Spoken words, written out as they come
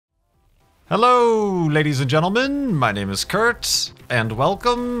Hello, ladies and gentlemen. My name is Kurt, and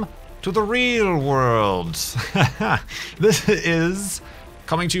welcome to the real world. This is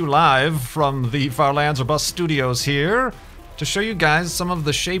coming to you live from the Farlands or Bus Studios here to show you guys some of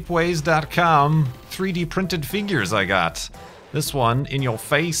the Shapeways.com 3D printed figures I got. This one, in your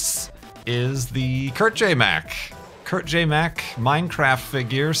face, is the KurtJMac. KurtJMac Minecraft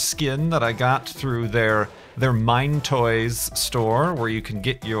figure skin that I got through their Mine Toys store, where you can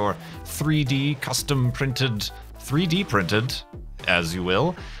get your 3D custom printed, 3D printed, as you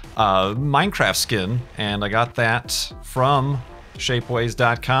will, Minecraft skin, and I got that from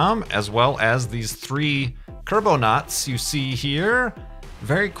Shapeways.com, as well as these 3 Kerbonauts you see here.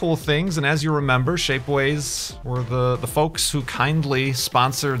 Very cool things, and as you remember, Shapeways were the folks who kindly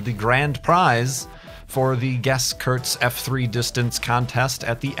sponsored the grand prize for the Guess Kurt's F3 distance contest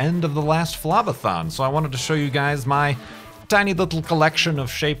at the end of the last Flobathon. So I wanted to show you guys my tiny little collection of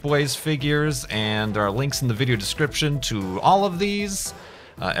Shapeways figures, and there are links in the video description to all of these,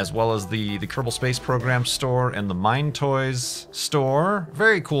 as well as the Kerbal Space Program store and the Mine Toys store.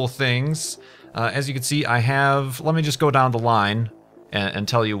 Very cool things. As you can see, I have, let me just go down the line and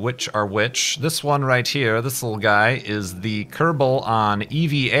tell you which are which. This one right here, this little guy, is the Kerbal on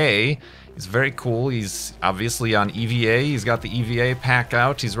EVA. He's very cool. He's obviously on EVA. He's got the EVA pack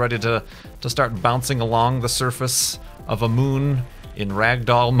out. He's ready to start bouncing along the surface of a moon in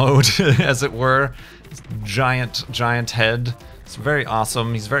ragdoll mode, as it were. Giant head. It's very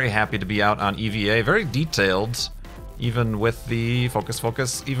awesome. He's very happy to be out on EVA. Very detailed, even with the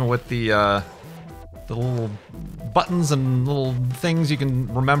focus. Even with the little buttons and little things you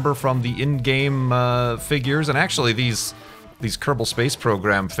can remember from the in-game figures. And actually, these Kerbal Space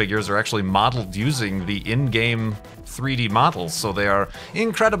Program figures are actually modeled using the in-game 3D models, so they are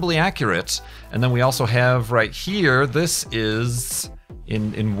incredibly accurate. And then we also have right here, this is,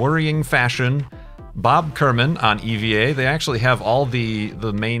 in worrying fashion, Bob Kerman on EVA. They actually have all the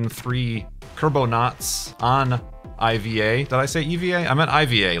main 3 Kerbonauts on IVA. Did I say EVA? I meant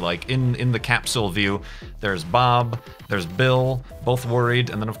IVA, like in the capsule view. There's Bob, there's Bill, both worried,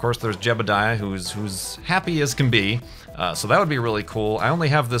 and then of course there's Jebediah, who's happy as can be. So that would be really cool. I only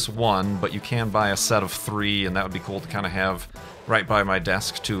have this one, but you can buy a set of 3, and that would be cool to kind of have right by my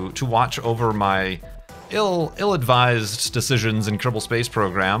desk to watch over my ill-advised decisions in Kerbal Space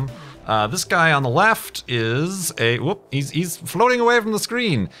Program. This guy on the left is a, he's floating away from the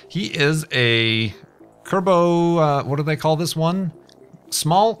screen. He is a Kerbo, what do they call this one?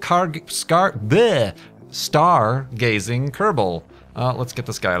 Small stargazing Kerbal. Let's get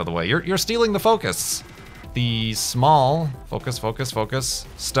this guy out of the way. You're stealing the focus. The small, focus,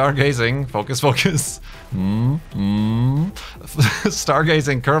 stargazing, focus,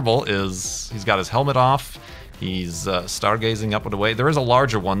 stargazing Kerbal he's got his helmet off, he's stargazing up and away. There is a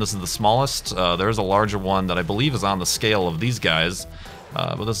larger one, this is the smallest, there is a larger one that I believe is on the scale of these guys,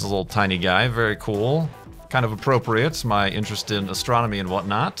 but this is a little tiny guy, very cool, kind of appropriate, my interest in astronomy and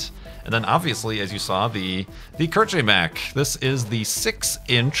whatnot. And then obviously, as you saw, the KurtJMac. This is the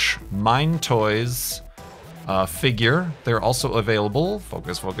 6-inch Mine Toys figure. They're also available.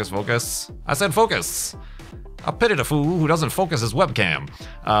 Focus. I said focus. I pitied a fool who doesn't focus his webcam.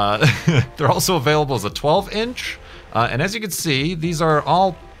 They're also available as a 12-inch. And as you can see, these are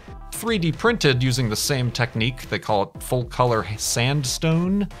all 3D printed using the same technique. They call it full color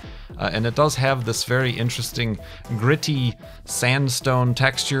sandstone. And it does have this very interesting gritty sandstone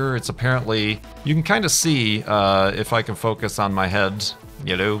texture. It's apparently, you can kind of see, if I can focus on my head,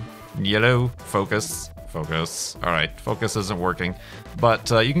 yellow, focus. All right, focus isn't working.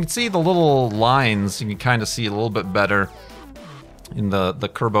 But you can see the little lines, you can kind of see a little bit better in the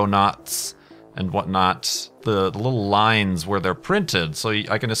Kerbonauts and whatnot, the little lines where they're printed. So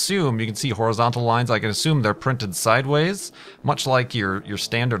I can assume, you can see horizontal lines, I can assume they're printed sideways, much like your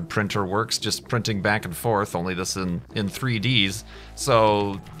standard printer works, just printing back and forth, only this in 3Ds.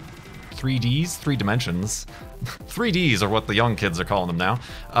 So 3Ds, 3 dimensions. 3Ds are what the young kids are calling them now.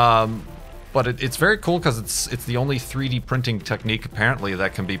 But it's very cool because it's the only 3D printing technique apparently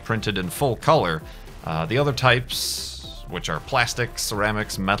that can be printed in full color. The other types, which are plastics,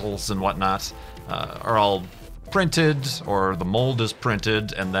 ceramics, metals, and whatnot, are all printed, or the mold is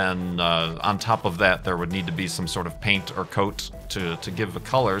printed, and then on top of that there would need to be some sort of paint or coat to give a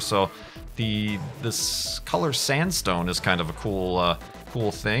color. So this color sandstone is kind of a cool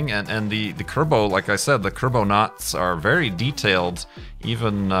thing, and the Kerbo, like I said, the Kerbonauts are very detailed.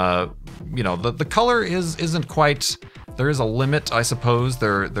 Even the color isn't quite. There is a limit, I suppose.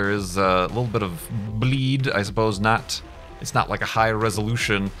 There is a little bit of bleed, I suppose. It's not like a high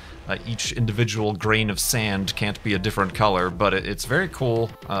resolution each individual grain of sand can't be a different color, but it's very cool,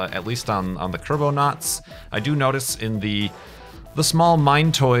 at least on the Kerbonauts. I do notice in the small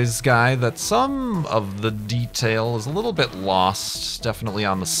Mine Toys guy that some of the detail is a little bit lost, definitely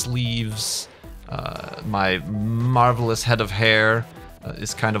on the sleeves. My marvelous head of hair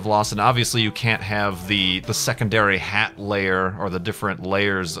is kind of lost, and obviously you can't have the secondary hat layer or the different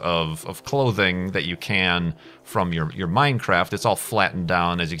layers of clothing that you can from your Minecraft. It's all flattened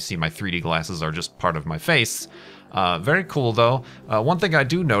down. As you can see, my 3D glasses are just part of my face. Very cool though. One thing I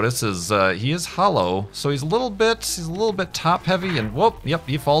do notice is he is hollow, so he's a little bit top heavy, and whoop, yep,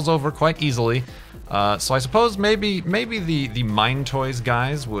 he falls over quite easily. So I suppose maybe the Mine Toys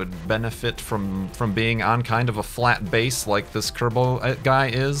guys would benefit from being on kind of a flat base like this Kerbo guy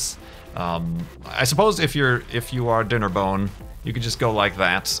is. I suppose if you are Dinnerbone, you could just go like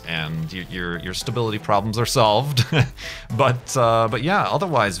that, and your stability problems are solved. but yeah,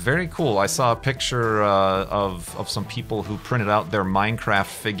 otherwise very cool. I saw a picture of some people who printed out their Minecraft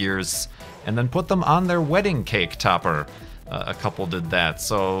figures and then put them on their wedding cake topper. A couple did that,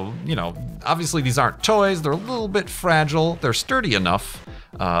 so, you know, obviously these aren't toys, they're a little bit fragile, they're sturdy enough.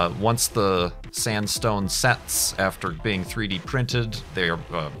 Once the sandstone sets after being 3D printed, they're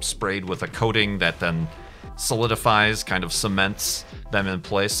sprayed with a coating that then solidifies, kind of cements them in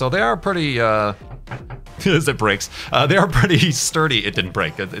place. So they are pretty, as it breaks, they are pretty sturdy. It didn't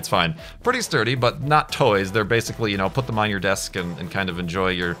break, it's fine. Pretty sturdy, but not toys. They're basically, you know, put them on your desk and kind of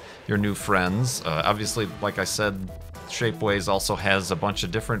enjoy your new friends. Obviously, like I said, Shapeways also has a bunch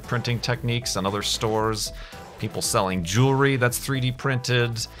of different printing techniques and other stores. People selling jewelry that's 3D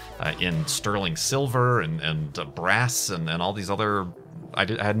printed in sterling silver and brass and all these other... I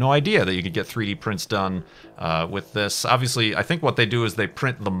had no idea that you could get 3D prints done with this. Obviously, I think what they do is they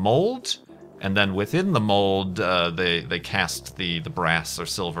print the mold, and then within the mold, they cast the brass or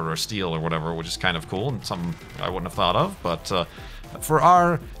silver or steel or whatever, which is kind of cool and something I wouldn't have thought of. But for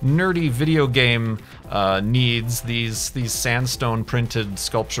our nerdy video game needs, these sandstone printed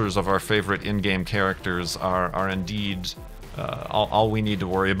sculptures of our favorite in-game characters are indeed all we need to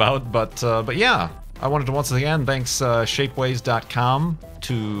worry about. But yeah, I wanted to once again thanks Shapeways.com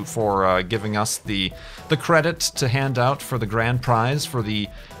for giving us the credit to hand out for the grand prize for the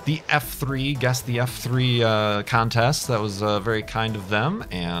F3, Guess the F3 contest. That was very kind of them,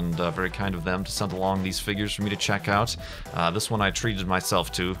 and very kind of them to send along these figures for me to check out. This one I treated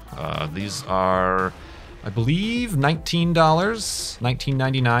myself to. These are, I believe, $19,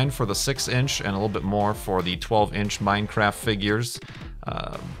 $19.99 for the 6-inch, and a little bit more for the 12-inch Minecraft figures.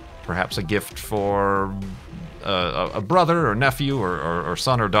 Perhaps a gift for a brother or nephew or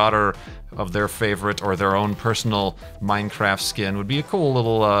son or daughter of their favorite or their own personal Minecraft skin would be a cool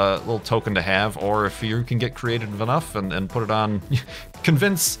little token to have. Or if you can get creative enough and put it on,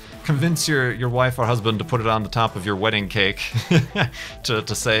 convince your wife or husband to put it on the top of your wedding cake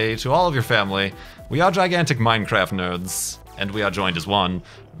to say to all of your family, we are gigantic Minecraft nerds and we are joined as one.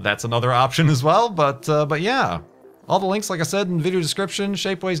 That's another option as well. But yeah. All the links, like I said, in the video description,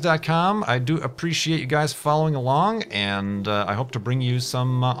 shapeways.com. I do appreciate you guys following along, and I hope to bring you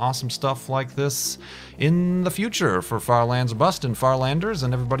some awesome stuff like this in the future for Farlands Bust and Farlanders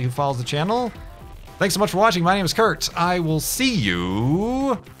and everybody who follows the channel. Thanks so much for watching. My name is Kurt. I will see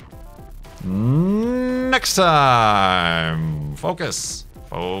you next time. Focus.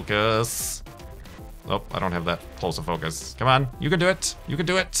 Focus. Oh, I don't have that close a focus. Come on, you can do it. You can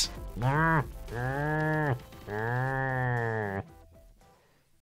do it.